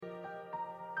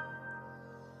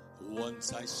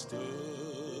Once I stood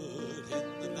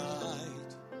in the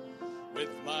night with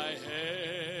my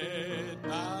head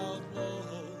bowed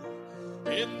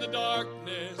low in the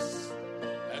darkness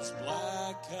as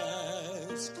black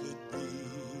as could be,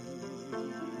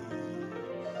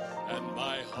 and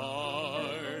my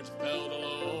heart felt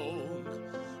alone,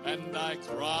 and I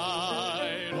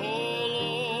cried, oh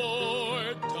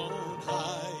Lord, don't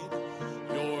hide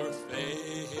your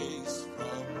face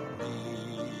from me.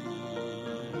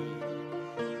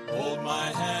 Hold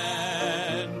my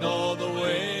hand all the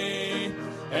way,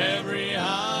 every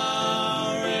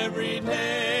hour, every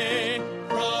day,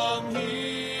 from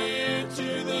here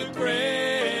to the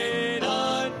great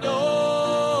unknown.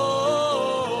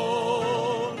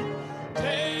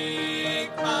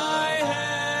 Take my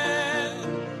hand,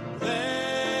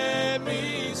 let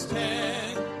me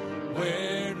stand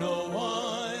where no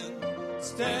one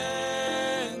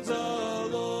stands alone.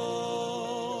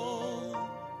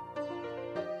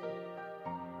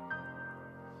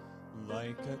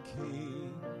 Like a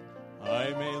king,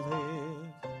 I may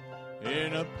live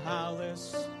in a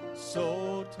palace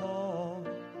so tall,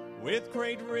 with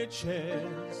great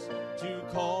riches to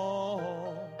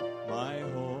call my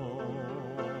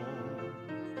home.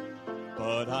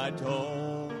 But I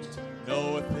don't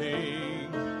know a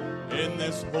thing in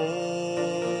this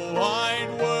whole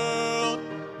wide world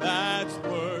that's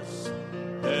worse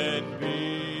than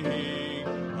being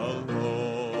alone.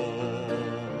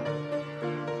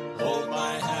 Hold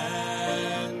my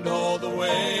hand all the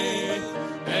way,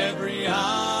 every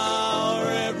hour,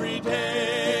 every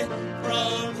day,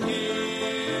 from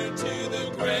here to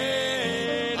the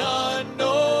great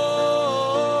unknown.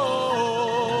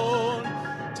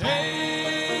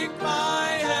 Take my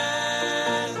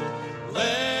hand,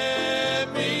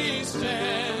 let me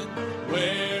stand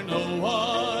where no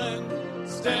one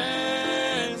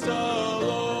stands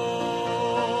alone.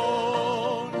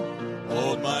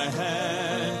 Hold my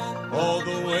hand all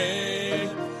the way,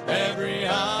 every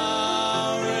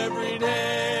hour, every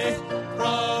day,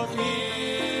 from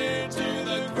here to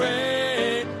the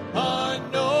great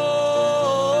unknown.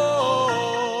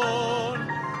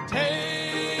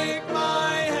 Take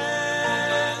my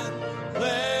hand,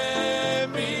 let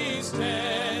me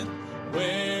stand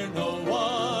where no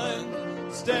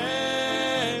one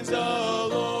stands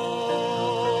alone.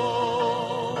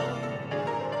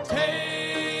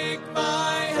 Take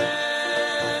my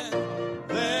hand,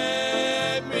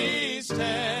 let me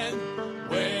stand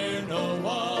where no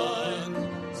one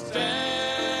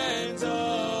stands alone.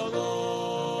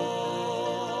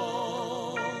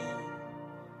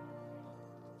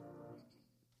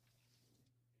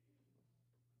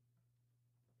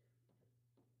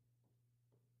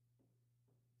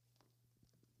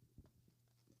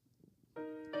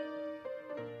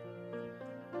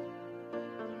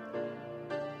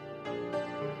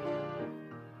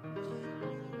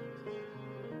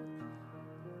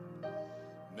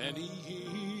 Many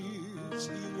years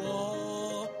he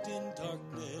walked in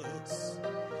darkness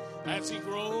as he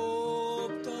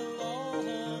groped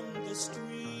along the streets,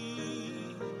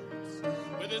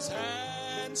 with his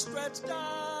hands stretched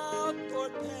out for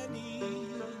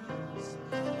pennies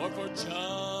or for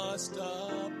just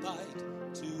a bite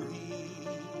to eat.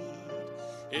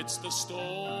 It's the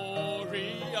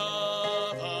story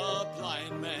of a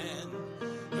blind man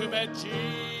who met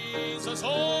Jesus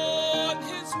on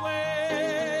his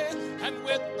way, and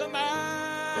with the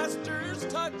master's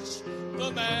touch,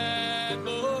 the man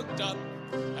looked up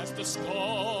as the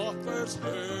scoffers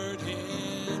heard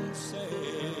him say,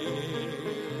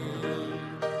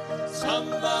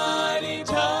 somebody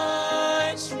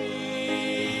touch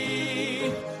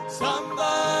me,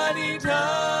 somebody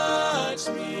touch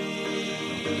me.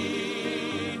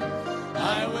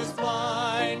 I was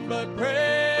blind, but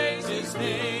praise his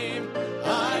name,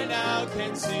 I now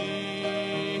can see.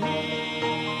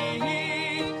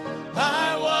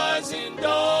 I was in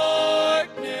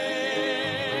darkness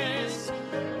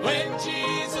when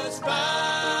Jesus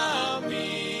found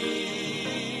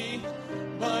me,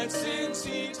 but since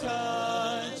he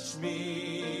touched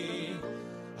me,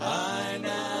 I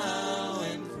now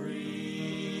am free.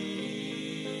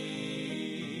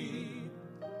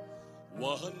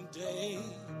 One day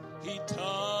he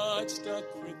touched a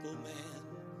crippled man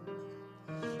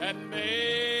and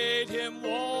made him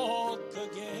walk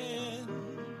again.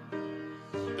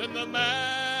 Then the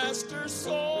master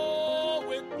saw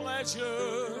with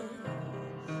pleasure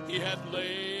he had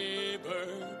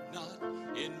labored not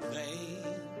in vain.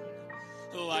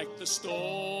 Like the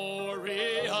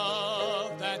story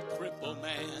of that crippled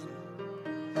man,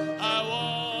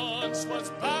 I once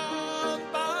was bound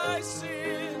by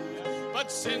sin,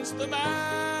 but since the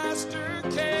Master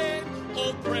came.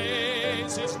 Oh,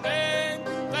 praise His name.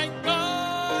 Thank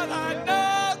God I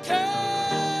now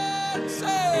can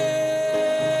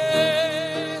say,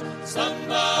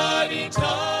 somebody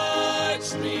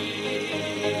touched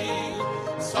me.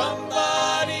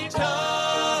 Somebody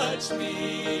touched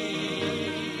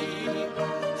me.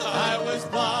 I was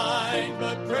blind,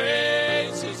 but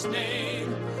praise His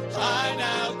name. I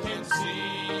now can see.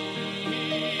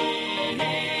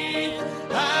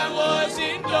 I was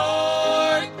in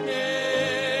darkness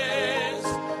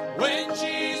when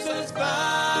Jesus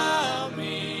found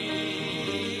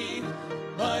me,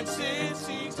 but since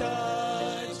He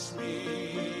touched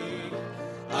me,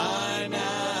 I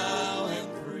now am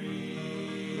free.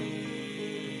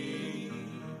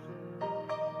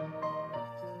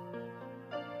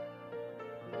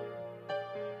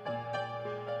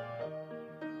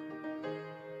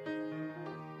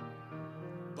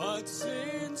 But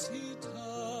since He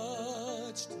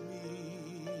touched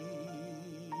me,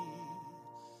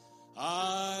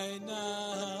 I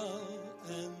now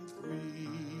am free.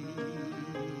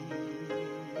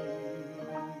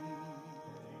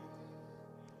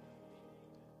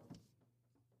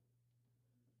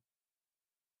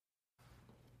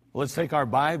 Let's take our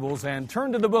Bibles and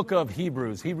turn to the book of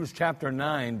Hebrews. Hebrews chapter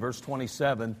 9, verse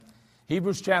 27.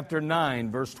 Hebrews chapter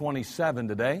 9, verse 27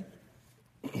 today.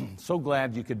 So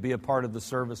glad you could be a part of the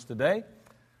service today.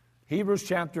 Hebrews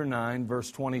chapter 9, verse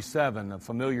 27, a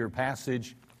familiar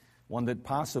passage, one that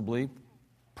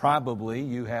probably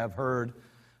you have heard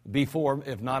before,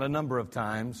 if not a number of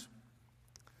times.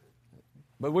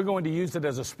 But we're going to use it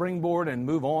as a springboard and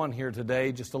move on here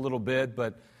today just a little bit.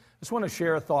 But I just want to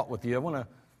share a thought with you. I want to,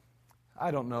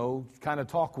 kind of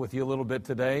talk with you a little bit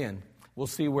today, and we'll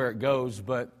see where it goes.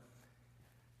 But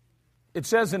it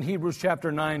says in Hebrews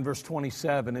chapter 9, verse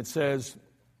 27, it says,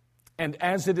 "And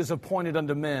as it is appointed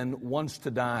unto men once to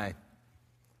die,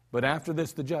 but after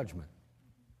this the judgment.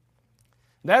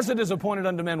 And as it is appointed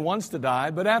unto men once to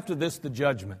die, but after this the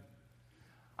judgment."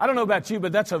 I don't know about you,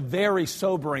 but that's a very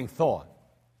sobering thought.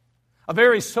 A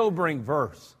very sobering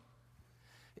verse.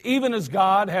 Even as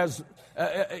God has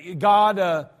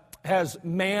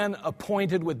man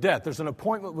appointed with death. There's an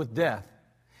appointment with death.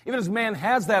 Even as man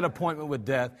has that appointment with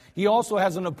death, he also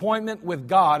has an appointment with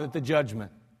God at the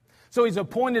judgment. So he's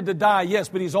appointed to die, yes,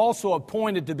 but he's also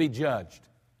appointed to be judged.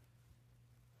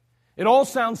 It all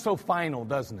sounds so final,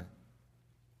 doesn't it?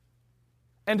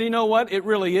 And do you know what? It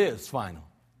really is final.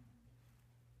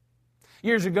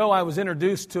 Years ago, I was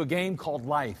introduced to a game called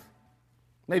Life.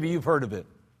 Maybe you've heard of it.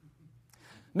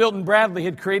 Milton Bradley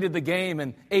had created the game in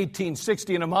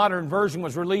 1860, and a modern version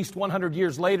was released 100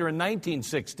 years later in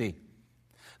 1960.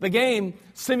 The game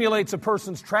simulates a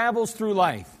person's travels through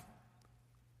life.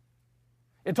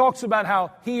 It talks about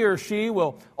how he or she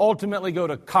will ultimately go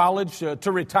to college,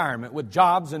 to retirement, with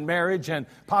jobs and marriage and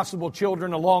possible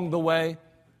children along the way.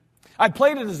 I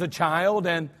played it as a child,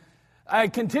 and I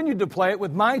continued to play it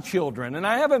with my children. And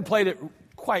I haven't played it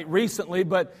quite recently,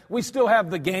 but we still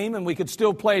have the game, and we could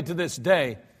still play it to this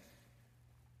day.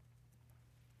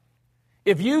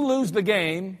 If you lose the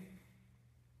game,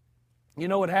 you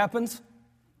know what happens?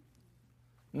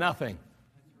 Nothing.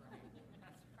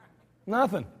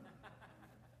 Nothing.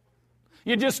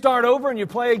 You just start over and you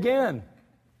play again.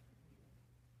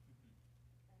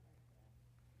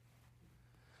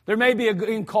 There may be a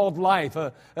game called life,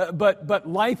 but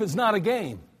life is not a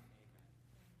game.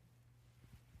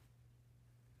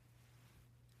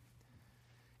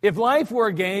 If life were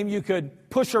a game, you could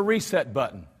push a reset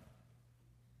button.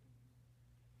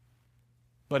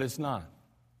 But it's not.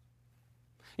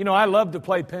 You know, I love to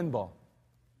play pinball.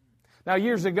 Now,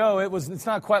 years ago, it's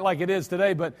not quite like it is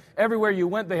today, but everywhere you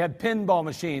went, they had pinball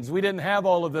machines. We didn't have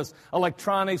all of this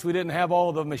electronics. We didn't have all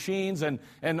of the machines and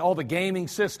all the gaming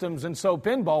systems. And so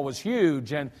pinball was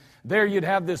huge. And there you'd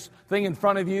have this thing in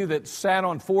front of you that sat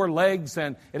on four legs,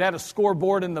 and it had a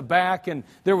scoreboard in the back, and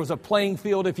there was a playing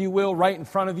field, if you will, right in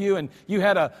front of you. And you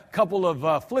had a couple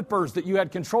of flippers that you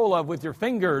had control of with your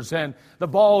fingers. And the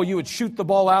ball, you would shoot the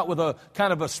ball out with a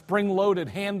kind of a spring-loaded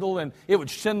handle, and it would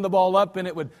send the ball up, and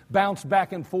it would bounce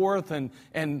back and forth and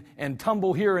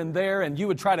tumble here and there. And you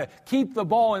would try to keep the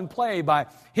ball in play by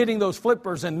hitting those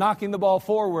flippers and knocking the ball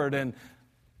forward. And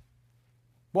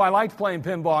boy, I liked playing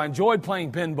pinball. I enjoyed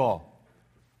playing pinball.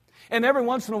 And every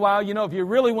once in a while, you know, if you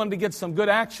really wanted to get some good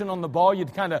action on the ball,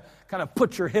 you'd kind of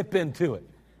put your hip into it.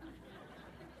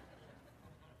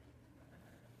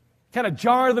 Kind of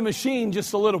jar the machine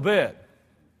just a little bit.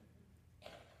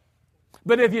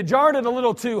 But if you jarred it a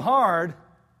little too hard,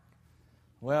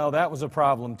 well, that was a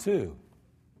problem too.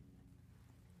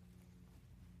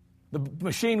 The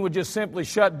machine would just simply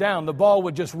shut down. The ball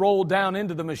would just roll down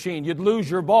into the machine. You'd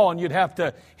lose your ball and you'd have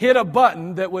to hit a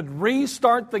button that would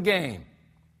restart the game.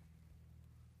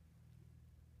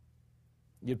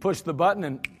 You'd push the button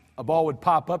and a ball would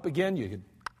pop up again. You could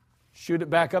shoot it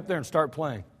back up there and start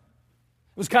playing. It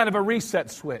was kind of a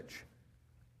reset switch.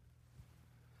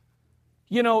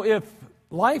 You know, if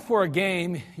life were a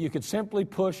game, you could simply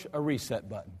push a reset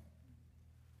button.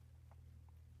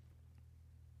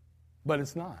 But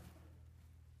it's not.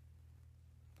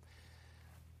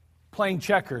 Playing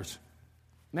checkers.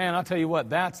 Man, I'll tell you what,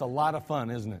 that's a lot of fun,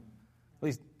 isn't it? At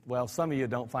least, well, some of you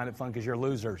don't find it fun because you're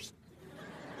losers.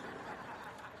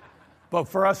 But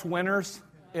for us winners,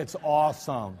 it's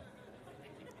awesome.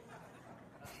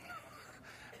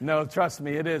 No, trust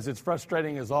me, it is. It's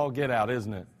frustrating as all get out,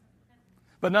 isn't it?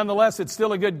 But nonetheless, it's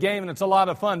still a good game and it's a lot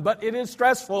of fun. But it is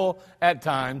stressful at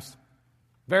times.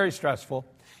 Very stressful.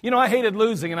 You know, I hated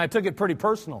losing and I took it pretty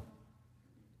personal.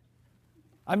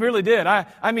 I really did.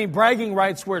 I mean, bragging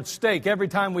rights were at stake every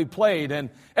time we played, and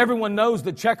everyone knows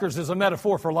that checkers is a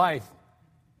metaphor for life.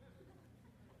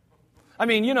 I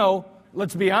mean, you know,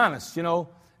 let's be honest, you know,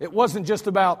 it wasn't just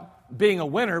about being a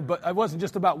winner, but it wasn't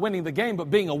just about winning the game, but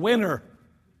being a winner.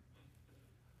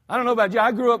 I don't know about you.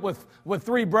 I grew up with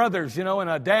three brothers, you know, and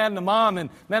a dad and a mom, and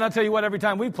man, I'll tell you what, every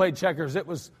time we played checkers, it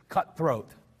was cutthroat.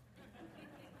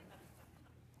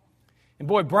 And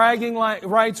boy, bragging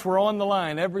rights were on the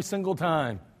line every single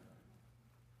time.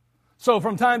 So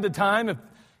from time to time, if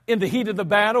in the heat of the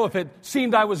battle, if it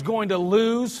seemed I was going to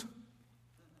lose,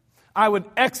 I would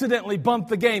accidentally bump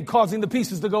the game, causing the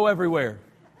pieces to go everywhere.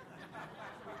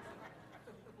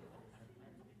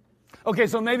 Okay,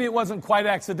 so maybe it wasn't quite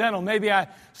accidental. Maybe I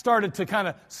started to kind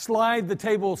of slide the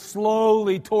table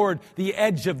slowly toward the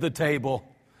edge of the table.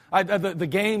 The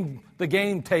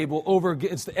game table over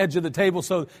against the edge of the table,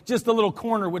 so just a little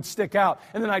corner would stick out.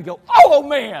 And then I'd go, oh,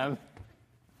 man.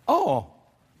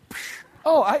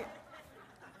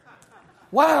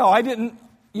 Wow, I didn't,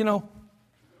 you know,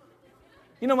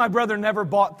 my brother never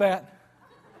bought that.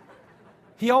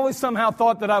 He always somehow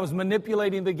thought that I was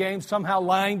manipulating the game, somehow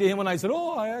lying to him when I said,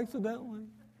 oh, I accidentally.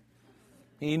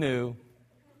 He knew.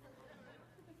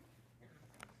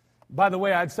 By the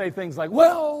way, I'd say things like,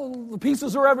 well, the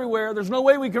pieces are everywhere. There's no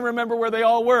way we can remember where they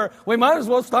all were. We might as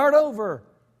well start over.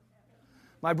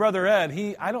 My brother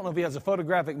Ed, I don't know if he has a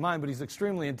photographic mind, but he's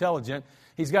extremely intelligent.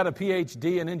 He's got a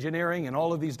PhD in engineering and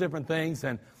all of these different things.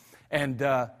 And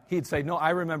he'd say, no, I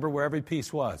remember where every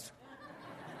piece was.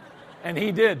 And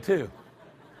he did, too.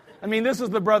 I mean, this is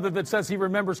the brother that says he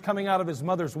remembers coming out of his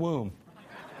mother's womb.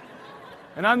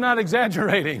 And I'm not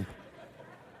exaggerating.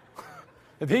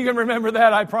 If he can remember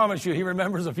that, I promise you, he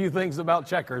remembers a few things about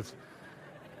checkers.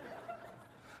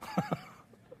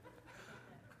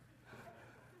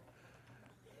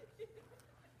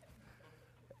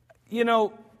 You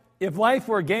know, if life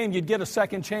were a game, you'd get a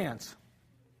second chance.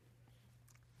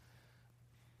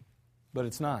 But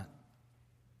it's not.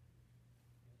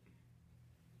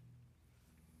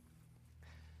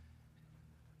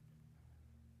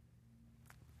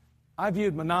 I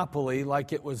viewed Monopoly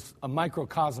like it was a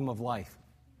microcosm of life.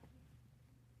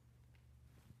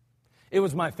 It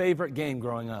was my favorite game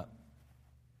growing up.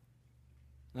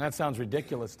 And that sounds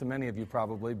ridiculous to many of you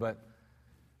probably, but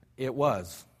it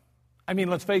was. I mean,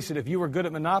 let's face it, if you were good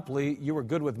at Monopoly, you were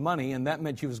good with money, and that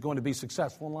meant you was going to be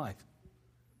successful in life.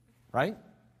 Right?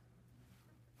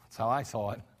 That's how I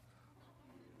saw it.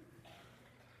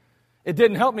 It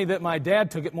didn't help me that my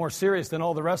dad took it more serious than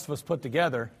all the rest of us put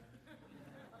together.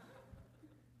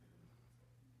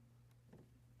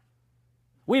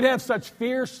 We'd have such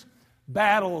fierce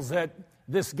battles at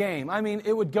this game. I mean,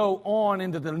 it would go on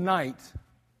into the night.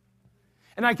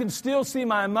 And I can still see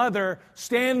my mother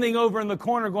standing over in the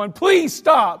corner going, please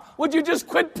stop. Would you just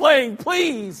quit playing,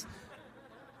 please?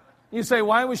 You say,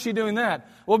 why was she doing that?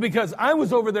 Well, because I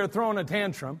was over there throwing a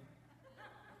tantrum.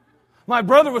 My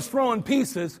brother was throwing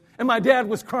pieces, and my dad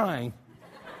was crying.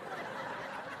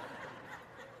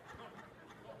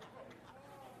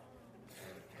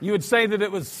 You would say that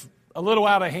it was a little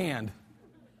out of hand.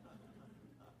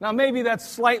 Now, maybe that's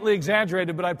slightly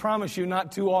exaggerated, but I promise you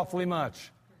not too awfully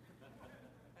much.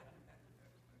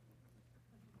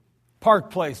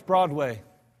 Park Place, Broadway.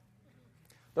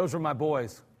 Those were my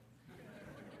boys.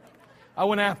 I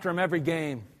went after them every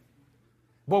game.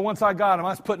 Boy, once I got them, I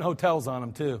was putting hotels on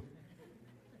them too.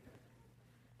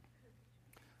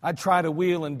 I'd try to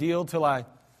wheel and deal till I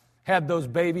had those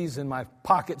babies in my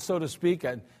pocket, so to speak.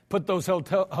 I'd put those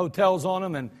hotels on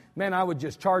them, and man, I would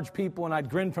just charge people, and I'd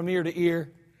grin from ear to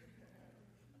ear.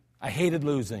 I hated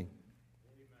losing.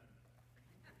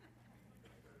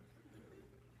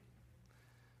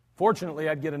 Fortunately,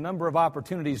 I'd get a number of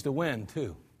opportunities to win,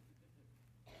 too.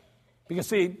 Because,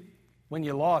 see, when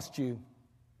you lost, you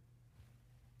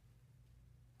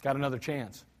got another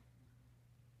chance.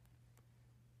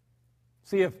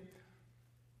 See, if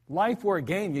life were a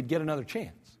game, you'd get another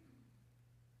chance.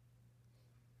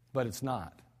 But it's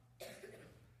not.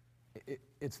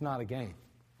 It's not a game.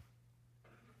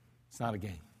 It's not a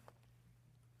game.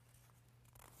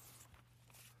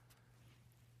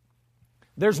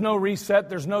 There's no reset,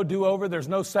 there's no do-over, there's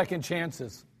no second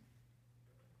chances.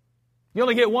 You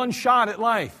only get one shot at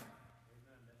life.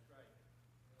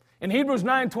 And Hebrews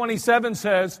 9:27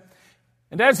 says,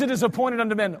 "And as it is appointed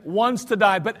unto men once to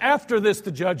die, but after this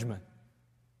the judgment."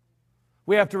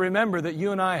 We have to remember that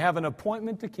you and I have an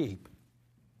appointment to keep.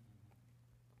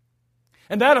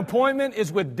 And that appointment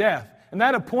is with death. And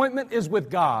that appointment is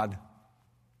with God.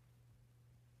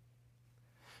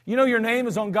 You know your name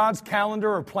is on God's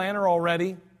calendar or planner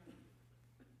already.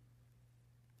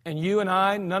 And you and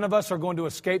I, none of us are going to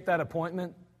escape that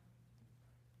appointment.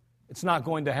 It's not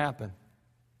going to happen.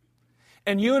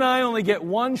 And you and I only get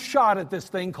one shot at this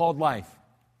thing called life.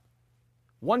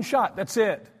 One shot, that's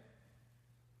it.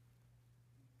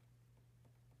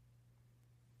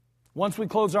 Once we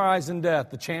close our eyes in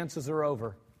death, the chances are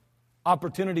over.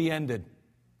 Opportunity ended.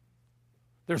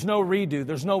 There's no redo.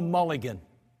 There's no mulligan.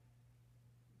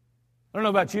 I don't know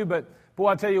about you, but boy,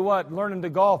 I tell you what, learning to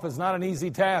golf is not an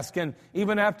easy task. And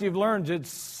even after you've learned,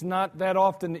 it's not that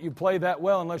often that you play that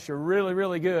well unless you're really,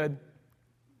 really good.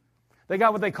 They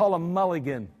got what they call a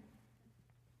mulligan.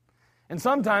 And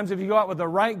sometimes if you go out with the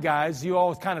right guys, you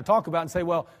always kind of talk about and say,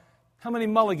 well, how many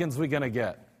mulligans are we going to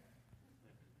get?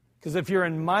 Because if you're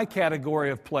in my category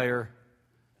of player,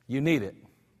 you need it.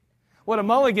 What a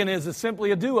mulligan is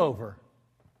simply a do-over.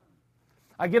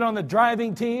 I get on the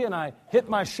driving tee and I hit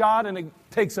my shot and it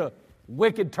takes a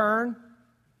wicked turn.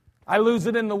 I lose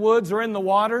it in the woods or in the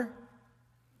water.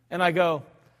 And I go,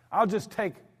 I'll just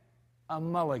take a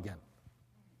mulligan,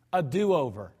 a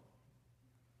do-over.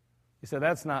 You say,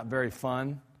 that's not very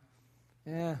fun.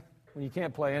 Yeah, well, you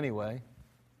can't play anyway.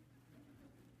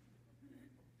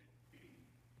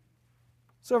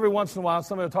 So every once in a while,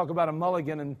 somebody will talk about a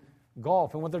mulligan in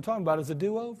golf, and what they're talking about is a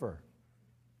do-over.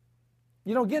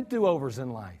 You don't get do-overs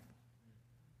in life.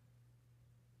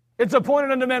 It's appointed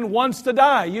unto men once to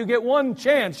die. You get one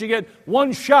chance. You get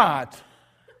one shot.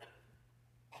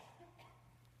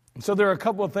 And so there are a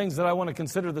couple of things that I want to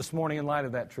consider this morning in light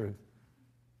of that truth.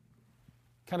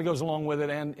 Kind of goes along with it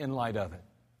and in light of it.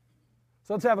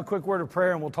 So let's have a quick word of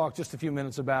prayer, and we'll talk just a few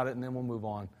minutes about it, and then we'll move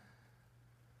on.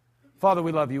 Father,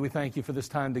 we love you. We thank you for this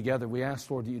time together. We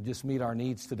ask, Lord, that you just meet our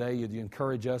needs today. You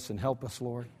encourage us and help us,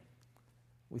 Lord.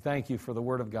 We thank you for the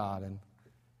Word of God, and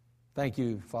thank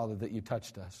you, Father, that you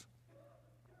touched us.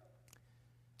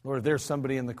 Lord, if there's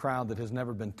somebody in the crowd that has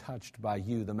never been touched by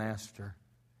you, the Master,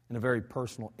 in a very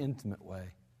personal, intimate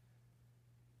way,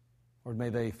 Lord, may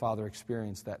they, Father,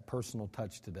 experience that personal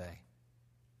touch today.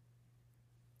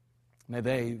 May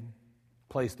they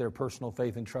place their personal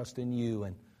faith and trust in you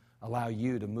and allow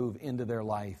you to move into their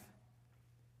life,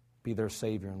 be their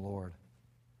Savior and Lord.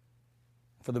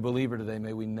 For the believer today,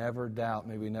 may we never doubt,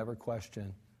 may we never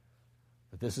question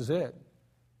that this is it.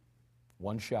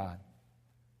 One shot.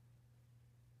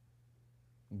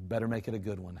 Better make it a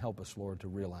good one. Help us, Lord, to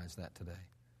realize that today.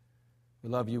 We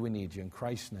love you. We need you. In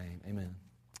Christ's name, amen.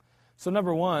 So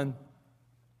number one,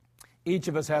 each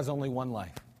of us has only one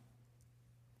life.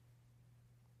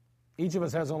 Each of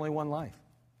us has only one life.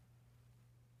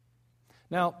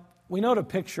 Now, we note a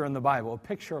picture in the Bible, a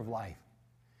picture of life.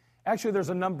 Actually, there's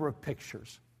a number of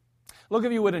pictures. Look,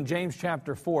 if you would, in James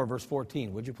chapter 4, verse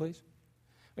 14, would you please?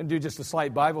 We're going to do just a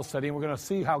slight Bible study, and we're going to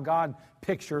see how God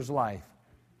pictures life,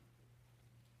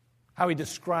 how He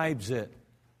describes it.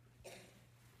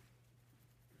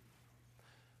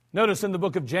 Notice in the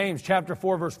book of James, chapter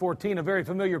 4, verse 14, a very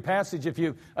familiar passage if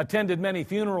you've attended many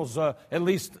funerals, at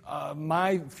least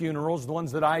my funerals, the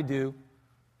ones that I do.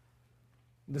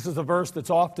 This is a verse that's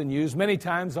often used. Many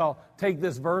times I'll take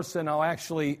this verse and I'll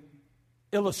actually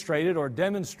illustrate it or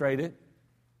demonstrate it.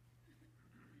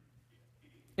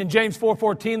 In James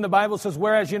 4:14, the Bible says,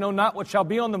 "Whereas you know not what shall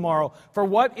be on the morrow, for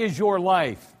what is your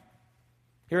life?"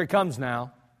 Here it comes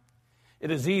now.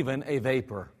 "It is even a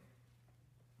vapor."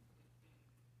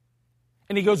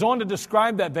 And he goes on to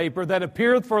describe that vapor that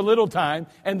appeareth for a little time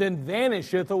and then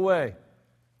vanisheth away.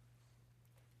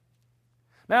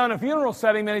 Now, in a funeral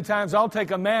setting, many times I'll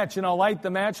take a match and I'll light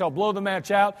the match, I'll blow the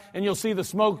match out, and you'll see the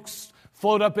smoke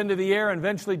float up into the air and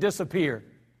eventually disappear.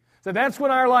 So that's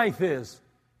what our life is.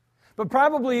 But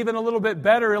probably even a little bit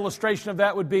better illustration of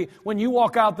that would be when you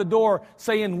walk out the door,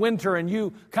 say in winter, and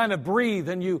you kind of breathe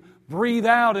and you breathe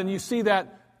out and you see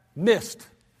that mist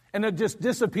and it just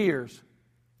disappears.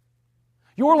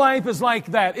 Your life is like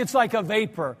that. It's like a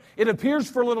vapor. It appears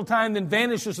for a little time, then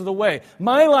vanishes away.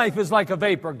 My life is like a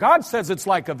vapor. God says it's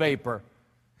like a vapor.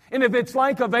 And if it's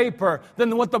like a vapor,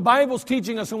 then what the Bible's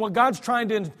teaching us and what God's trying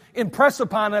to impress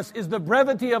upon us is the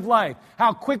brevity of life,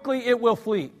 how quickly it will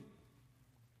flee.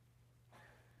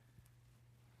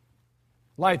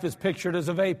 Life is pictured as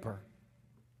a vapor.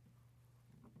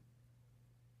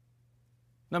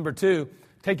 Number 2,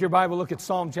 take your Bible, look at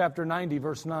Psalm chapter 90,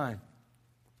 verse 9.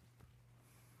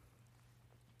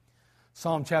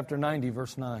 Psalm chapter 90,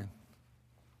 verse 9.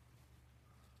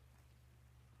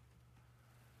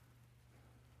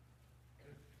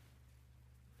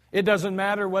 It doesn't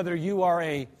matter whether you are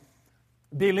a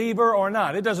believer or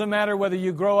not. It doesn't matter whether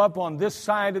you grow up on this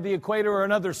side of the equator or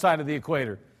another side of the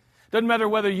equator. It doesn't matter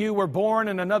whether you were born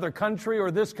in another country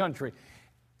or this country.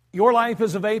 Your life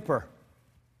is a vapor.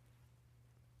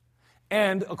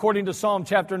 And according to Psalm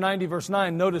chapter 90, verse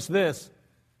 9, notice this.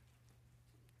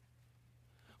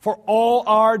 For all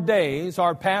our days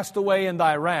are passed away in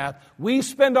thy wrath. We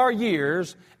spend our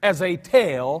years as a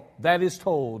tale that is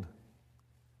told.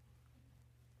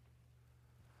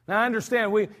 Now, I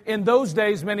understand, in those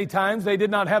days, many times, they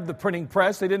did not have the printing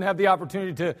press. They didn't have the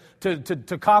opportunity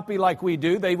to copy like we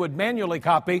do. They would manually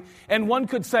copy. And one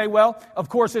could say, well, of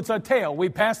course, it's a tale. We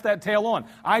pass that tale on.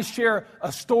 I share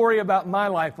a story about my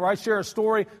life, or I share a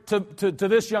story to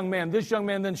this young man. This young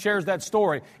man then shares that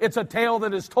story. It's a tale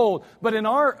that is told. But in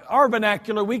our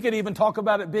vernacular, we could even talk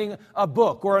about it being a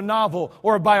book or a novel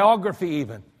or a biography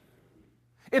even.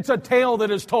 It's a tale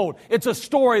that is told. It's a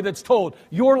story that's told.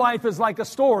 Your life is like a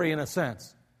story in a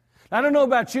sense. I don't know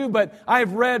about you, but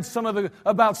I've read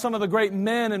about some of the great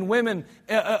men and women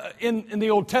in the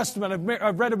Old Testament.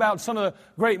 I've read about some of the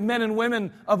great men and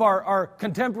women of our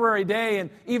contemporary day and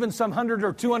even some 100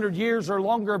 or 200 years or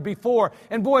longer before.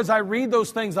 And boy, as I read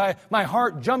those things, my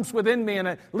heart jumps within me and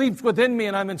it leaps within me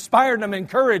and I'm inspired and I'm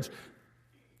encouraged.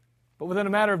 But within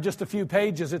a matter of just a few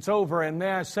pages, it's over. And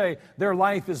may I say, their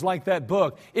life is like that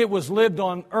book. It was lived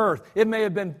on earth. It may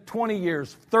have been 20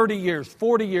 years, 30 years,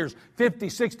 40 years, 50,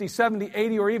 60, 70,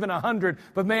 80, or even 100.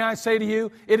 But may I say to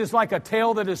you, it is like a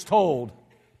tale that is told.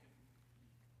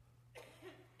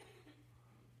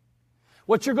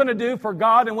 What you're going to do for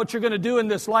God and what you're going to do in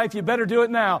this life, you better do it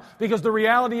now. Because the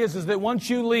reality is that once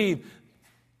you leave,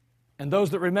 and those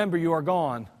that remember you are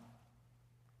gone,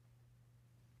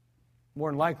 more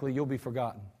than likely, you'll be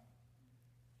forgotten.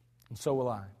 And so will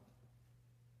I.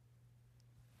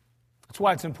 That's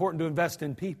why it's important to invest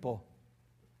in people.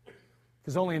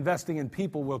 Because only investing in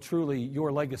people will truly,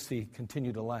 your legacy,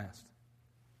 continue to last.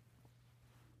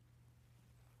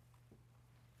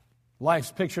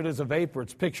 Life's pictured as a vapor.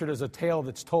 It's pictured as a tale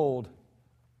that's told.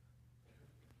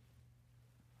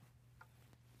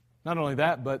 Not only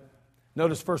that, but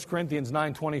notice 1 Corinthians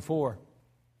 9:24.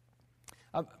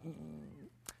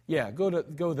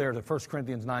 Go there to 1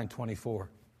 Corinthians 9:24.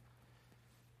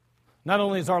 Not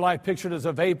only is our life pictured as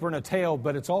a vapor and a tale,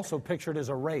 but it's also pictured as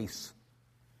a race.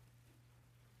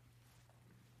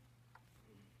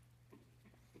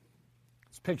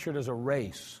 It's pictured as a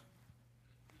race.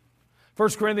 1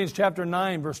 Corinthians chapter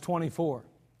 9, verse 24.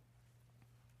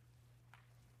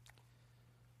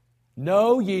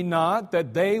 Know ye not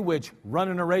that they which run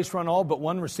in a race run all, but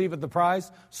one receiveth the prize?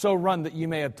 So run that ye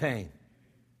may obtain.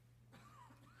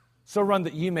 So run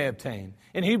that ye may obtain.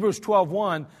 In Hebrews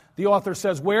 12:1, the author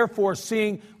says, Wherefore,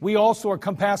 seeing we also are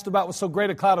compassed about with so great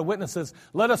a cloud of witnesses,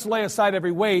 let us lay aside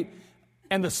every weight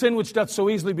and the sin which doth so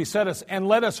easily beset us, and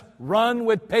let us run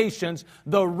with patience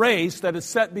the race that is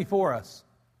set before us.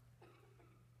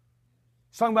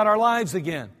 He's talking about our lives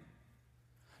again.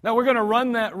 Now we're going to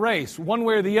run that race one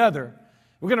way or the other.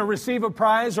 We're going to receive a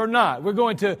prize or not. We're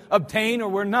going to obtain or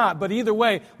we're not. But either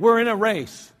way, we're in a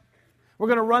race. We're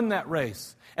going to run that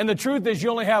race. And the truth is you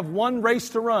only have one race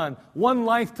to run, one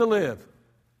life to live.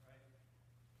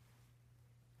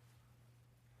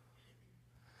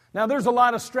 Now there's a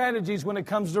lot of strategies when it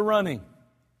comes to running.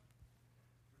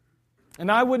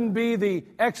 And I wouldn't be the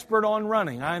expert on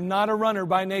running. I'm not a runner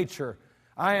by nature.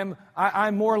 I'm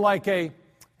more like a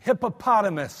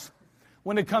hippopotamus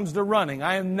when it comes to running.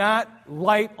 I am not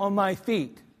light on my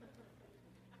feet.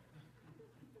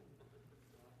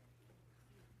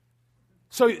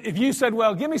 So if you said,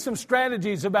 well, give me some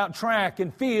strategies about track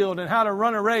and field and how to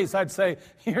run a race, I'd say,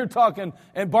 you're talking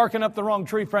and barking up the wrong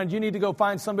tree, friend. You need to go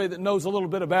find somebody that knows a little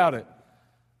bit about it.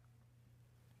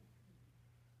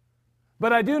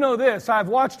 But I do know this. I've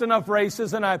watched enough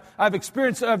races and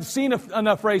I've seen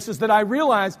enough races that I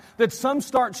realize that some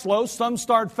start slow, some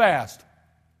start fast.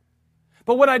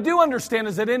 But what I do understand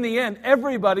is that in the end,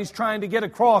 everybody's trying to get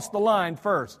across the line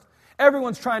first.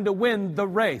 Everyone's trying to win the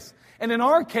race. And in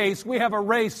our case, we have a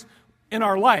race in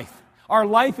our life. Our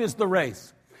life is the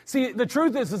race. See, the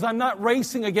truth is I'm not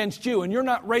racing against you, and you're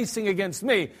not racing against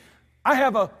me. I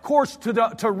have a course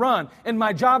to run, and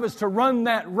my job is to run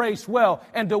that race well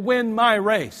and to win my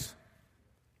race.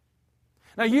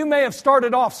 Now, you may have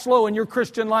started off slow in your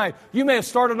Christian life. You may have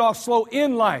started off slow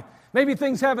in life. Maybe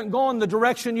things haven't gone the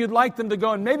direction you'd like them to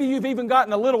go, and maybe you've even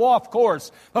gotten a little off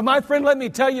course. But my friend, let me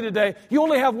tell you today, you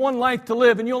only have one life to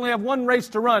live, and you only have one race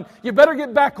to run. You better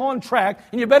get back on track,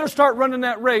 and you better start running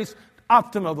that race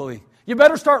optimally. You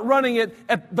better start running it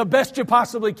at the best you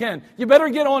possibly can. You better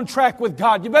get on track with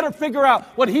God. You better figure out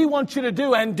what He wants you to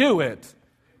do and do it.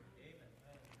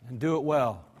 And do it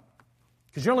well.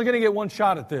 Because you're only going to get one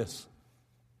shot at this.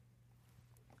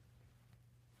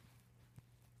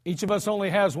 Each of us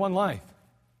only has one life.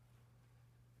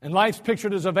 And life's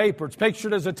pictured as a vapor. It's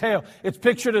pictured as a tail. It's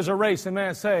pictured as a race. And may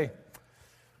I say,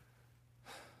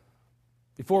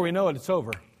 before we know it, it's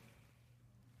over.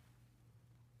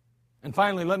 And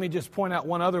finally, let me just point out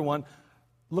one other one.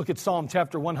 Look at Psalm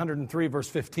chapter 103, verse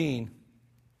 15.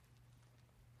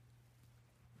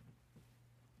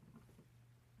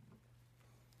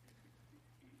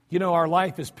 You know, our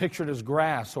life is pictured as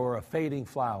grass or a fading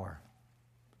flower.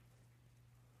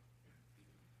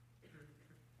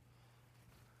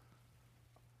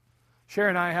 Sherry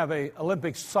and I have an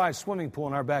Olympic-sized swimming pool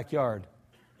in our backyard.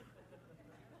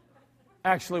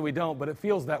 Actually, we don't, but it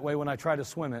feels that way when I try to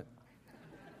swim it.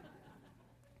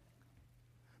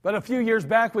 But a few years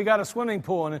back, we got a swimming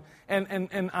pool,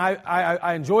 and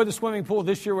I enjoy the swimming pool.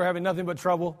 This year, we're having nothing but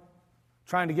trouble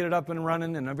trying to get it up and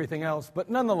running and everything else. But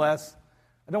nonetheless,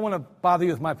 I don't want to bother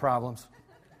you with my problems.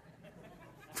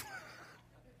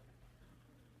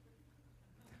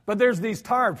 But there's these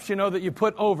tarps, that you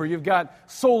put over. You've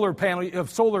got solar panel, you have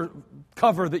solar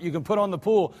cover that you can put on the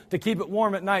pool to keep it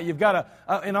warm at night. You've got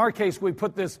in our case, we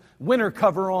put this winter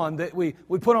cover on that we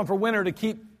put on for winter to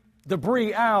keep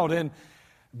debris out. And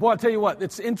boy, I'll tell you what,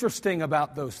 it's interesting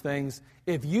about those things.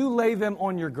 If you lay them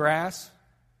on your grass,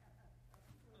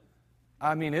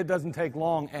 it doesn't take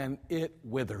long and it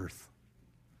withers.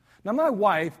 Now, my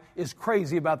wife is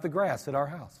crazy about the grass at our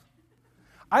house.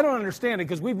 I don't understand it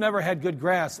because we've never had good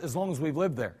grass as long as we've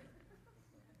lived there.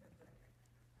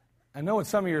 I know what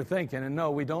some of you are thinking, and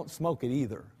no, we don't smoke it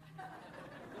either.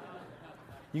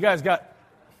 You guys come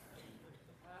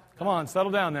on,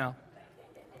 settle down now.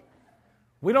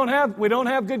 We don't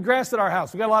have good grass at our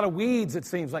house. We got a lot of weeds, it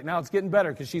seems like. Now it's getting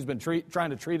better because she's been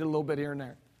trying to treat it a little bit here and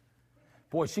there.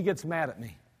 Boy, she gets mad at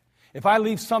me. If I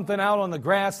leave something out on the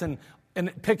grass and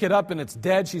pick it up and it's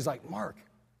dead, she's like, Mark,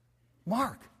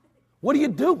 what are you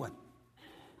doing?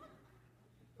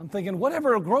 I'm thinking, whatever,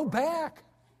 it'll grow back.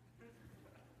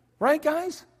 Right,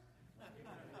 guys?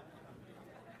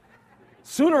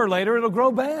 Sooner or later, it'll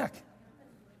grow back.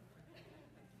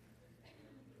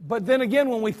 But then again,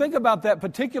 when we think about that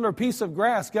particular piece of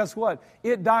grass, guess what?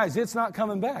 It dies. It's not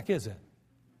coming back, is it?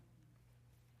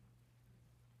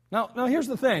 Now here's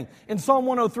the thing. In Psalm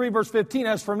 103, verse 15,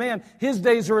 as for man, his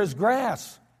days are as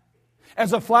grass.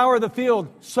 As a flower of the field,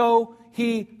 so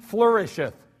he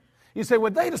flourisheth. You say,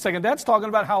 well, wait a second, that's talking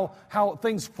about how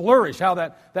things flourish, how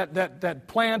that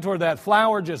plant or that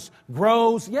flower just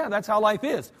grows. Yeah, that's how life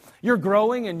is. You're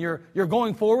growing and you're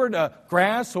going forward.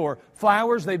 Grass or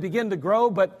flowers, they begin to grow,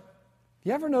 but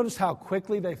you ever notice how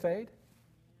quickly they fade?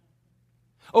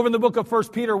 Over in the book of 1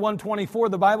 Peter 1:24,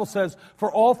 the Bible says,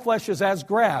 for all flesh is as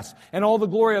grass, and all the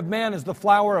glory of man is the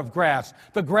flower of grass.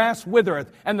 The grass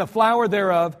withereth, and the flower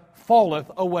thereof falleth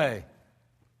away.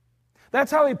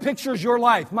 That's how he pictures your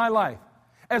life, my life,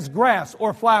 as grass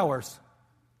or flowers.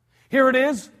 Here it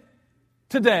is,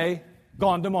 today,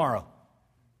 gone tomorrow.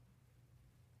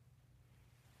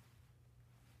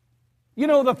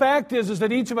 The fact is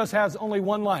that each of us has only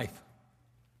one life.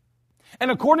 And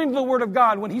according to the Word of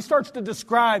God, when he starts to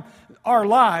describe our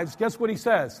lives, guess what he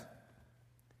says?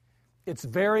 It's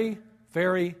very,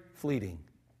 very fleeting.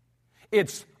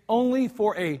 It's only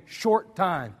for a short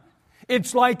time.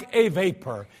 It's like a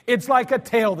vapor. It's like a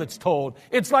tale that's told.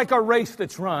 It's like a race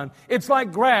that's run. It's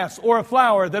like grass or a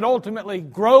flower that ultimately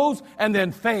grows and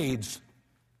then fades.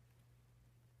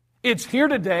 It's here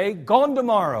today, gone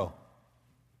tomorrow.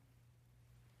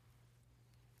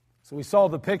 So we saw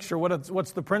the picture.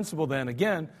 What's the principle then?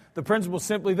 Again, the principle is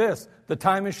simply this. The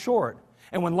time is short.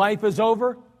 And when life is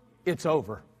over, it's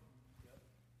over.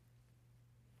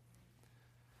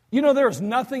 There is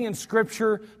nothing in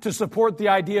Scripture to support the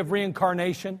idea of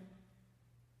reincarnation.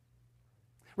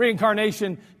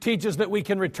 Reincarnation teaches that we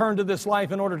can return to this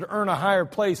life in order to earn a higher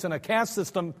place in a caste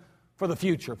system for the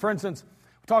future. For instance,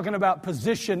 we're talking about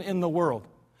position in the world.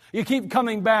 You keep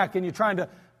coming back and you're trying to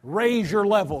raise your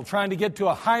level, trying to get to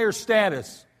a higher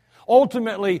status.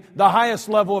 Ultimately, the highest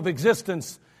level of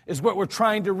existence is what we're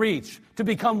trying to reach, to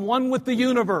become one with the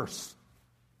universe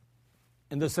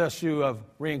in this issue of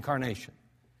reincarnation.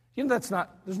 You know,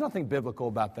 there's nothing biblical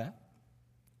about that.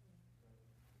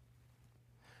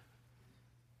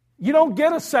 You don't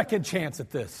get a second chance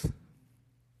at this.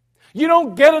 You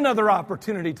don't get another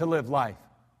opportunity to live life.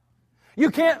 You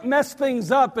can't mess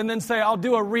things up and then say, I'll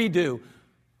do a redo.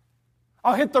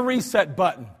 I'll hit the reset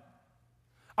button.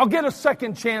 I'll get a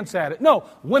second chance at it. No,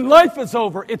 when life is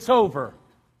over, it's over.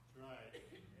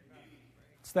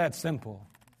 It's that simple.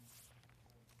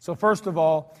 So first of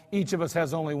all, each of us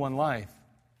has only one life,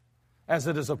 as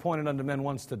it is appointed unto men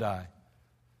once to die.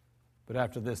 But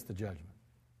after this, the judgment.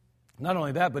 Not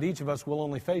only that, but each of us will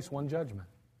only face one judgment.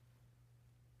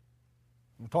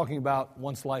 I'm talking about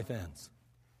once life ends.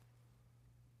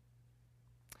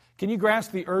 Can you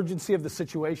grasp the urgency of the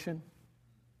situation?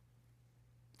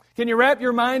 Can you wrap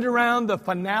your mind around the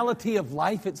finality of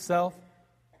life itself?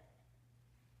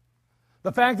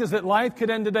 The fact is that life could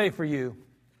end today for you.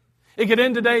 It could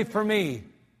end today for me.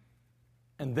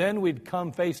 And then we'd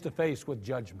come face to face with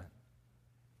judgment.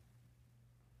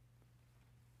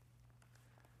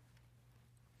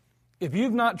 If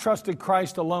you've not trusted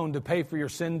Christ alone to pay for your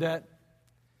sin debt,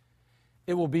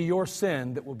 it will be your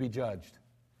sin that will be judged.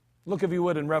 Look, if you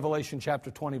would, in Revelation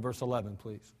chapter 20, verse 11,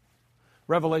 please.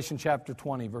 Revelation chapter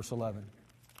 20, verse 11.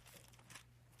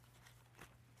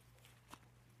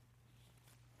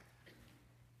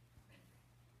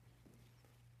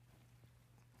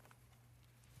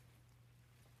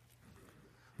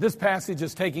 This passage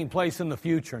is taking place in the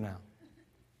future now.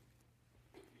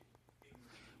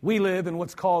 We live in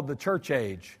what's called the church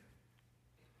age,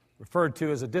 referred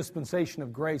to as a dispensation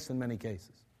of grace in many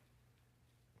cases.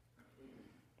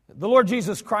 The Lord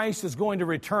Jesus Christ is going to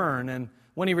return, and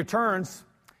when He returns,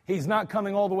 He's not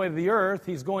coming all the way to the earth.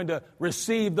 He's going to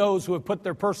receive those who have put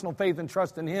their personal faith and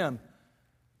trust in Him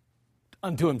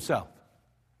unto Himself.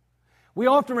 We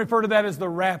often refer to that as the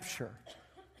rapture.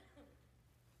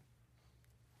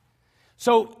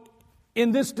 So,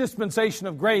 in this dispensation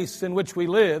of grace in which we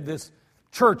live, this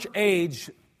church age,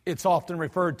 it's often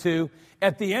referred to,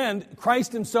 at the end,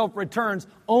 Christ Himself returns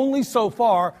only so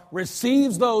far,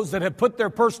 receives those that have put their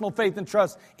personal faith and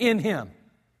trust in Him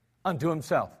unto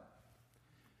Himself,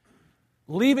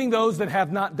 leaving those that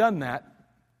have not done that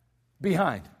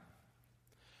behind.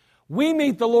 We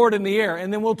meet the Lord in the air,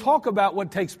 and then we'll talk about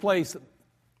what takes place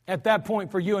at that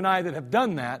point for you and I that have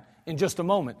done that in just a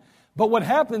moment. But what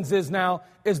happens is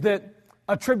that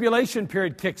a tribulation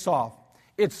period kicks off.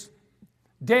 It's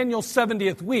Daniel's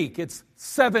 70th week. It's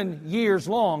 7 years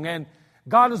long, and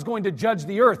God is going to judge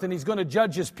the earth, and He's going to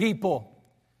judge His people,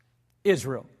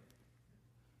 Israel.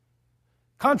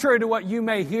 Contrary to what you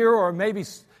may hear, or maybe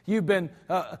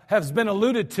has been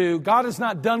alluded to, God is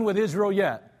not done with Israel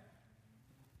yet.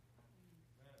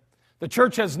 The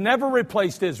church has never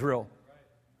replaced Israel.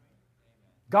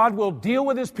 God will deal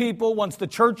with His people once the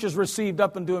church is received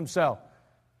up unto Himself.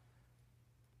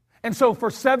 And so for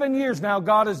 7 years now,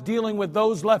 God is dealing with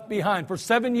those left behind. For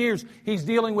 7 years, He's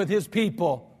dealing with His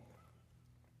people.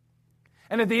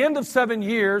 And at the end of 7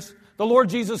 years, the Lord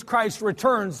Jesus Christ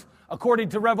returns, according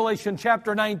to Revelation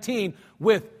chapter 19,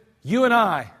 with you and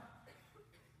I.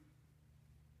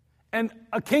 And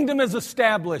a kingdom is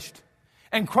established.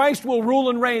 And Christ will rule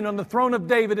and reign on the throne of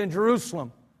David in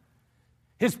Jerusalem.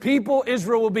 His people,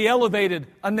 Israel, will be elevated,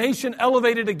 a nation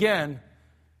elevated again,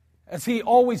 as He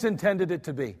always intended it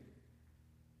to be.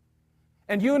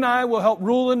 And you and I will help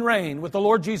rule and reign with the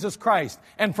Lord Jesus Christ.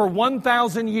 And for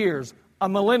 1,000 years, a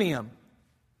millennium,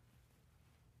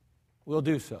 we'll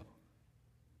do so.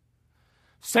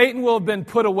 Satan will have been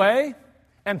put away,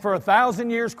 and for 1,000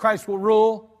 years, Christ will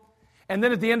rule. And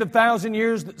then at the end of 1,000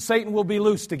 years, Satan will be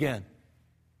loosed again.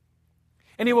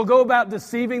 And he will go about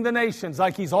deceiving the nations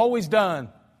like he's always done.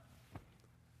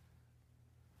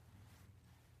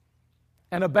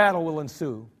 And a battle will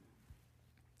ensue.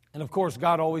 And of course,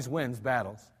 God always wins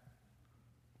battles.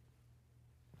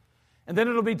 And then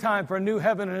it'll be time for a new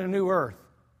heaven and a new earth.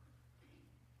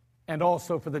 And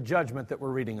also for the judgment that we're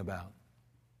reading about.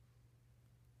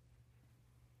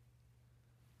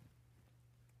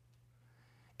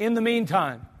 In the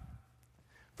meantime,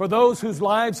 for those whose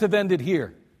lives have ended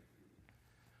here,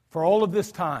 for all of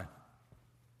this time,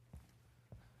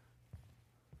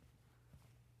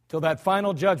 till that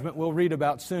final judgment we'll read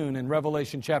about soon in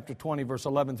Revelation chapter 20, verse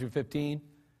 11 through 15,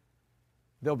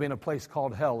 they'll be in a place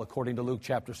called hell, according to Luke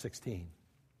chapter 16.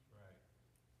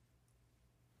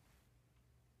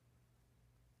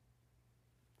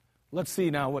 Let's see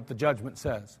now what the judgment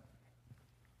says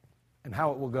and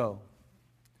how it will go.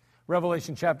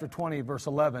 Revelation chapter 20, verse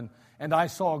 11, "And I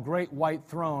saw a great white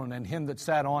throne, and him that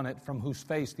sat on it, from whose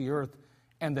face the earth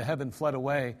and the heaven fled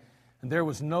away, and there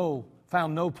was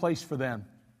found no place for them.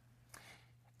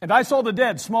 And I saw the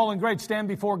dead, small and great, stand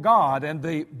before God, and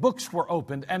the books were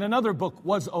opened, and another book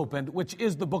was opened, which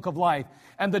is the book of life.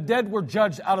 And the dead were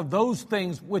judged out of those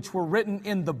things which were written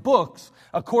in the books,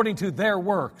 according to their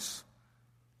works."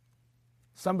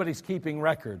 Somebody's keeping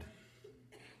record.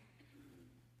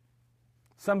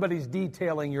 Somebody's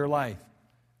detailing your life.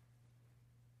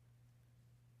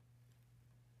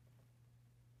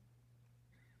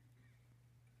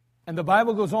 And the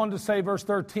Bible goes on to say, verse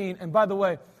 13, and by the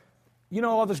way, you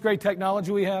know all this great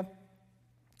technology we have?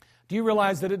 Do you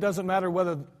realize that it doesn't matter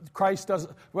whether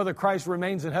Christ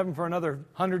remains in heaven for another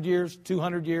 100 years,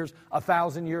 200 years,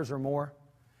 1,000 years or more?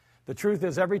 The truth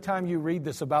is, every time you read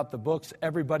this about the books,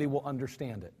 everybody will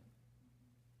understand it.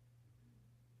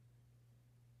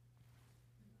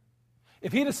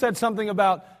 If he'd have said something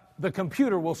about the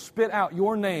computer will spit out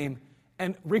your name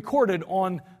and recorded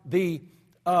on the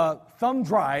thumb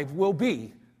drive will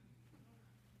be,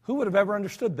 who would have ever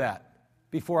understood that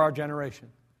before our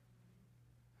generation?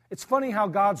 It's funny how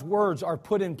God's words are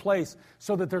put in place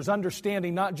so that there's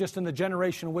understanding not just in the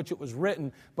generation in which it was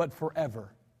written, but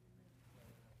forever.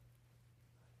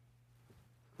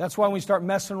 That's why when we start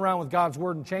messing around with God's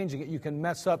Word and changing it, you can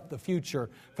mess up the future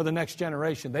for the next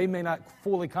generation. They may not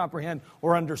fully comprehend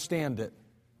or understand it.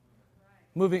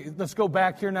 Let's go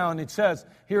back here now, and it says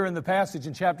here in the passage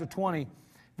in chapter 20,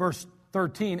 verse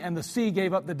 13, "And the sea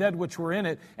gave up the dead which were in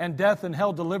it, and death and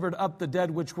hell delivered up the dead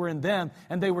which were in them,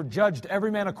 and they were judged every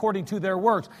man according to their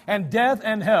works. And death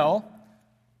and hell,"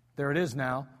 there it is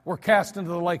now, "were cast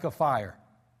into the lake of fire."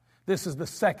 This is the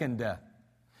second death.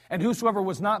 "And whosoever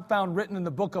was not found written in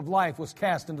the book of life was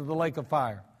cast into the lake of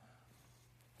fire."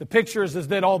 The picture is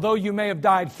that although you may have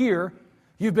died here,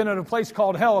 you've been at a place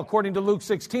called hell, according to Luke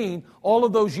 16, all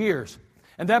of those years.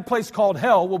 And that place called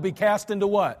hell will be cast into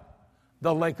what?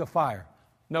 The lake of fire.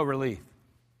 No relief.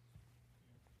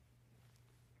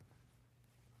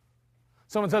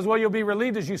 Someone says, well, you'll be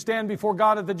relieved as you stand before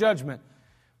God at the judgment.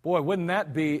 Boy, wouldn't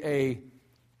that be a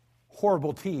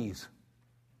horrible tease?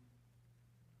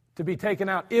 To be taken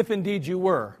out, if indeed you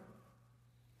were,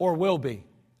 or will be.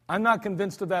 I'm not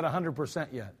convinced of that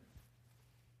 100% yet.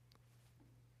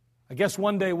 I guess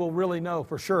one day we'll really know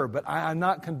for sure, but I'm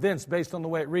not convinced, based on the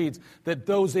way it reads, that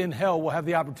those in hell will have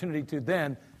the opportunity to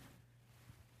then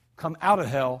come out of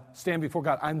hell, stand before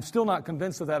God. I'm still not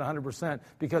convinced of that 100%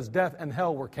 because death and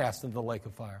hell were cast into the lake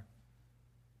of fire.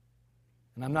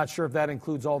 And I'm not sure if that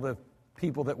includes all the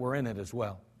people that were in it as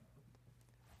well.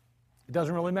 It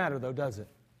doesn't really matter, though, does it?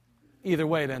 Either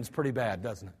way, it ends pretty bad,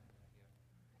 doesn't it?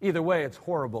 Either way, it's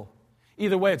horrible.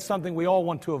 Either way, it's something we all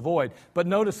want to avoid. But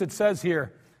notice it says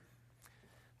here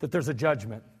that there's a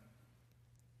judgment.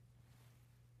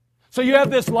 So you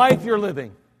have this life you're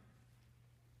living.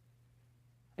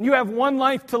 And you have one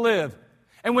life to live.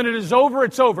 And when it is over,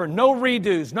 it's over. No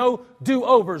redos, no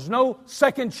do-overs, no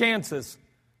second chances.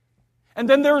 And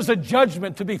then there is a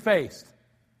judgment to be faced.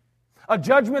 A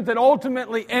judgment that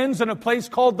ultimately ends in a place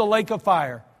called the lake of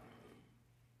fire.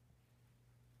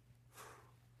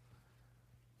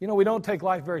 You know, we don't take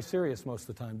life very serious most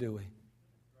of the time, do we?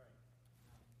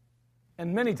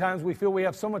 And many times we feel we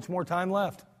have so much more time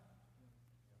left.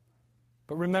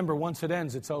 But remember, once it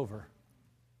ends, it's over.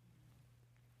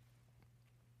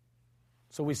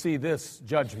 So we see this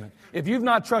judgment. If you've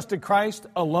not trusted Christ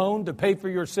alone to pay for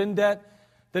your sin debt,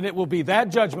 then it will be that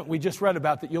judgment we just read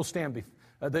about that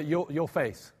you'll you'll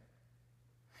face.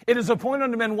 It is appointed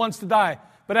unto men once to die,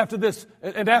 but after this,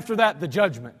 and after that, the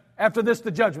judgment. After this, the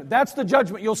judgment. That's the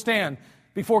judgment you'll stand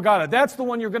before God. That's the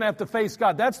one you're going to have to face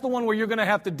God. That's the one where you're going to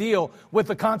have to deal with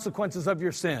the consequences of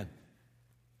your sin.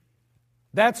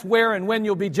 That's where and when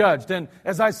you'll be judged. And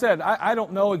as I said, I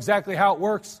don't know exactly how it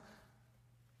works.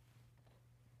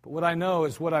 But what I know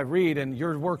is what I read, and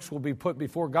your works will be put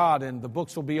before God, and the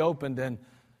books will be opened, and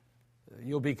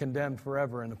you'll be condemned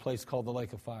forever in a place called the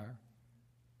lake of fire.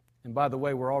 And by the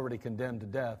way, we're already condemned to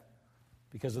death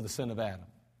because of the sin of Adam.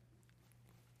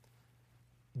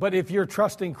 But if you're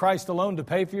trusting Christ alone to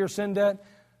pay for your sin debt,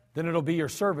 then it'll be your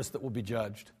service that will be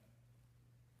judged.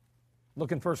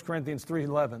 Look in 1 Corinthians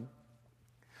 3:11.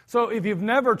 So if you've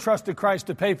never trusted Christ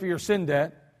to pay for your sin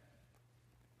debt,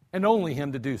 and only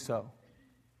Him to do so,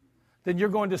 then you're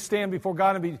going to stand before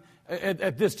God and be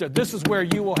at this judge. This is where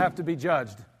you will have to be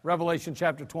judged. Revelation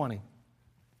chapter 20.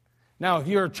 Now, if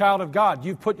you're a child of God,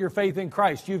 you've put your faith in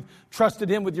Christ, you've trusted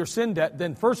Him with your sin debt,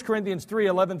 then 1 Corinthians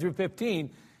 3:11 through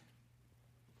 15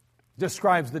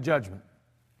 describes the judgment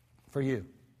for you.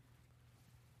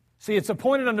 See, it's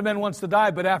appointed unto men once to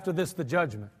die, but after this the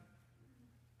judgment.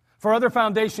 For other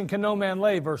foundation can no man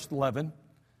lay, verse 11,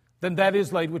 than that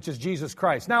is laid, which is Jesus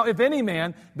Christ. Now, if any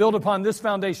man build upon this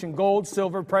foundation gold,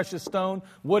 silver, precious stone,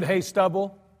 wood, hay,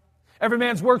 stubble, every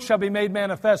man's work shall be made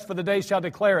manifest, for the day shall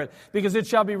declare it, because it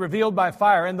shall be revealed by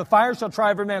fire. And the fire shall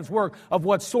try every man's work of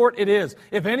what sort it is.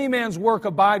 If any man's work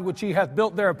abide which he hath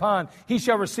built thereupon, he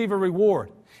shall receive a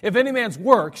reward. If any man's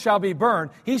work shall be burned,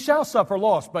 he shall suffer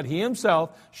loss, but he himself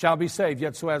shall be saved,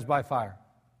 yet so as by fire.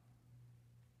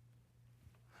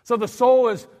 So the soul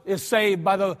is saved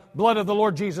by the blood of the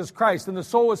Lord Jesus Christ, and the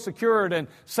soul is secured and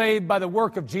saved by the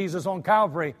work of Jesus on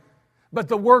Calvary. But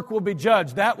the work will be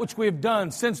judged, that which we have done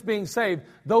since being saved,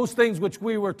 those things which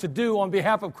we were to do on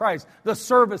behalf of Christ, the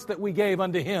service that we gave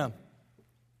unto Him.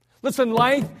 Listen,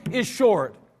 life is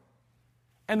short.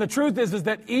 And the truth is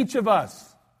that each of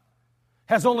us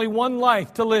has only one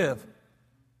life to live.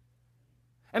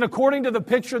 And according to the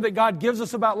picture that God gives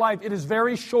us about life, it is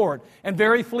very short and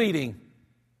very fleeting.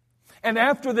 And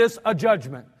after this, a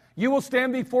judgment. You will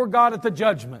stand before God at the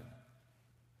judgment.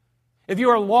 If you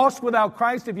are lost without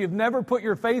Christ, if you've never put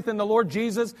your faith in the Lord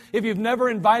Jesus, if you've never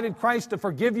invited Christ to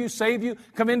forgive you, save you,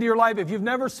 come into your life, if you've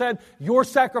never said your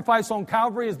sacrifice on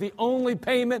Calvary is the only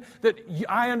payment that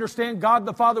I understand God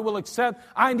the Father will accept,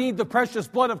 I need the precious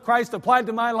blood of Christ applied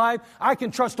to my life, I can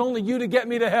trust only you to get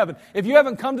me to heaven. If you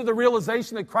haven't come to the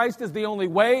realization that Christ is the only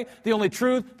way, the only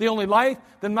truth, the only life,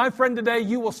 then my friend, today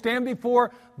you will stand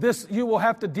before this, you will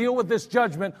have to deal with this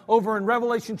judgment over in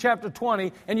Revelation chapter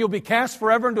 20, and you'll be cast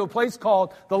forever into a place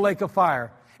called the lake of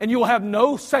fire. And you will have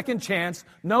no second chance,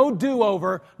 no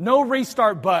do-over, no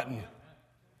restart button.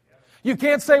 You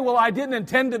can't say, well, I didn't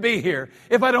intend to be here.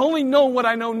 If I'd only known what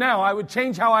I know now, I would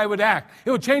change how I would act.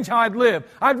 It would change how I'd live.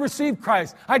 I'd receive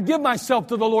Christ. I'd give myself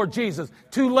to the Lord Jesus.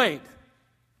 Too late.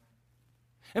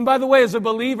 And by the way, as a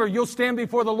believer, you'll stand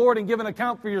before the Lord and give an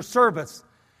account for your service.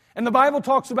 And the Bible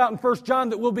talks about in 1 John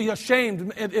that we'll be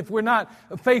ashamed if we're not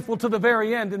faithful to the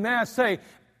very end. And may I say,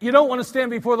 you don't want to stand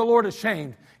before the Lord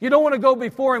ashamed. You don't want to go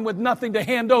before Him with nothing to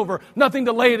hand over, nothing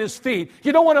to lay at His feet.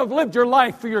 You don't want to have lived your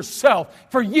life for yourself,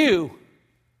 for you.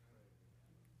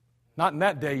 Not in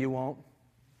that day you won't.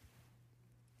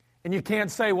 And you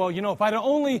can't say, well, you know, if I'd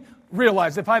only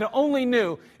realized, if I'd only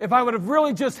knew, if I would have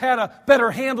really just had a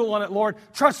better handle on it, Lord,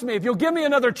 trust me, if you'll give me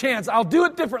another chance, I'll do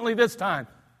it differently this time.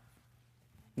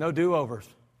 No do-overs.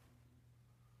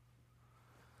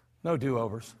 No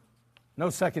do-overs.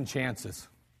 No second chances.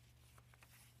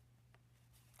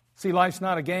 See, life's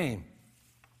not a game.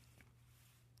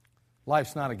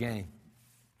 Life's not a game.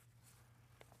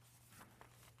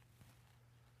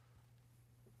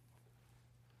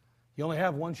 You only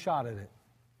have one shot at it.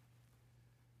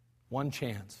 One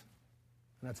chance.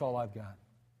 And that's all I've got.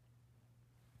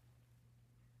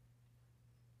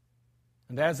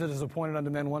 And as it is appointed unto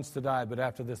men once to die, but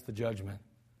after this the judgment.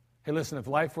 Hey, listen, if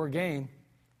life were a game,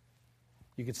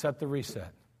 you could set the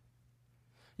reset.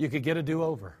 You could get a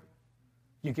do-over.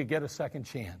 You could get a second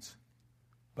chance.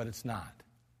 But it's not.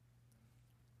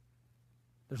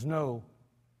 There's no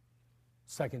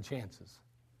second chances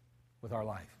with our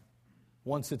life.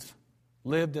 Once it's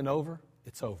lived and over,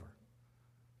 it's over.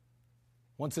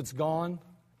 Once it's gone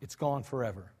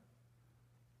forever.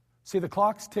 See, the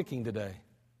clock's ticking today.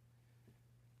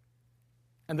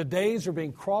 And the days are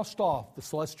being crossed off the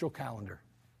celestial calendar.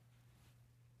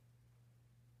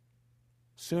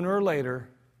 Sooner or later,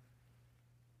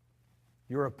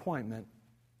 your appointment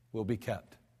will be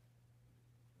kept.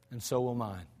 And so will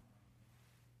mine.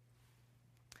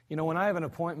 You know, when I have an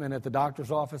appointment at the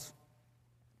doctor's office,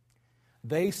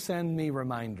 they send me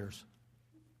reminders.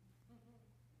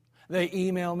 They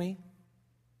email me.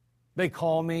 They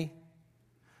call me.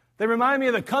 They remind me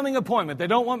of the coming appointment. They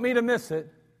don't want me to miss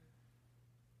it.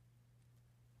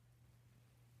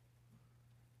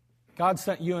 God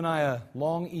sent you and I a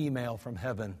long email from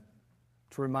heaven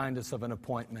to remind us of an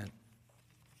appointment.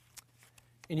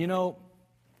 And you know,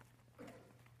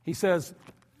 He says,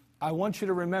 I want you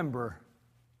to remember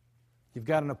you've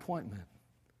got an appointment.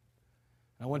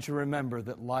 I want you to remember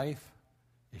that life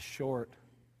is short.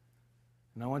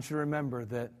 And I want you to remember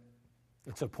that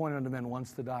it's appointed unto men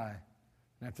once to die,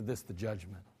 and after this, the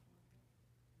judgment.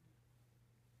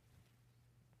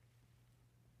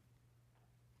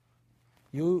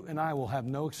 You and I will have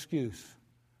no excuse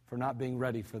for not being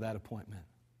ready for that appointment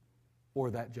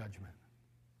or that judgment.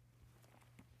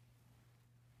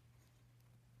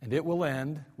 And it will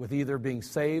end with either being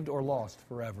saved or lost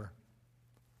forever.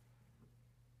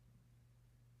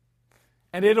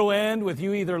 And it'll end with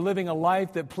you either living a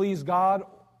life that pleased God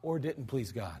or didn't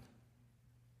please God.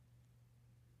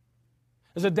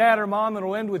 As a dad or mom,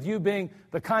 it'll end with you being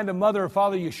the kind of mother or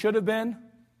father you should have been,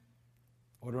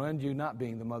 or it'll end you not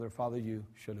being the mother or father you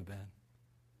should have been.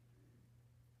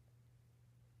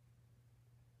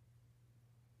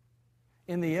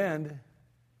 In the end,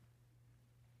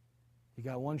 you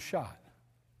got one shot.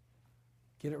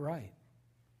 Get it right.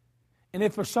 And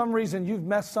if for some reason you've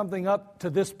messed something up to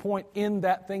this point in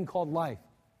that thing called life,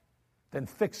 then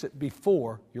fix it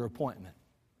before your appointment.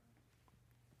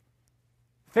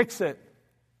 Fix it.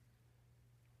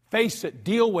 Face it.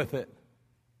 Deal with it.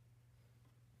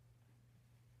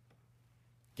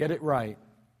 Get it right.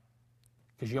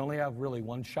 Because you only have really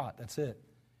one shot. That's it.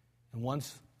 And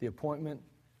once the appointment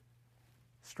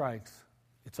strikes,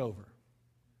 it's over.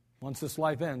 Once this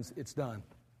life ends, it's done.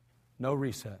 No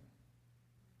reset.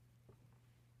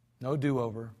 No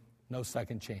do-over. No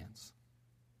second chance.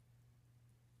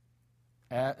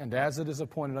 And as it is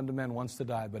appointed unto men once to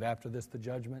die, but after this the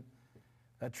judgment,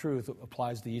 that truth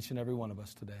applies to each and every one of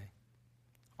us today.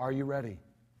 Are you ready?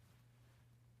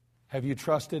 Have you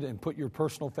trusted and put your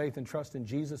personal faith and trust in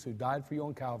Jesus who died for you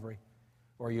on Calvary?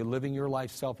 Or are you living your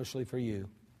life selfishly for you?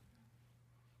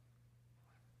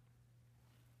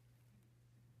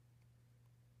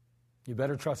 You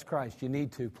better trust Christ. You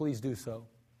need to. Please do so.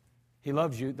 He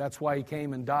loves you. That's why He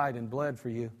came and died and bled for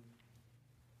you.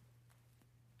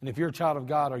 And if you're a child of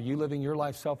God, are you living your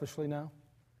life selfishly now?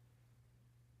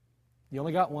 You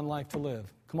only got one life to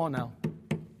live. Come on now.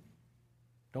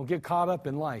 Don't get caught up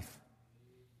in life.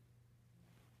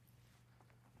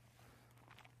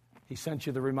 He sent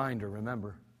you the reminder,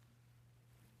 remember.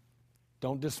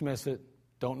 Don't dismiss it.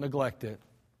 Don't neglect it.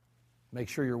 Make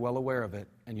sure you're well aware of it,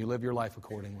 and you live your life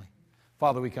accordingly.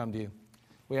 Father, we come to you.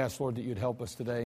 We ask, Lord, that you'd help us today.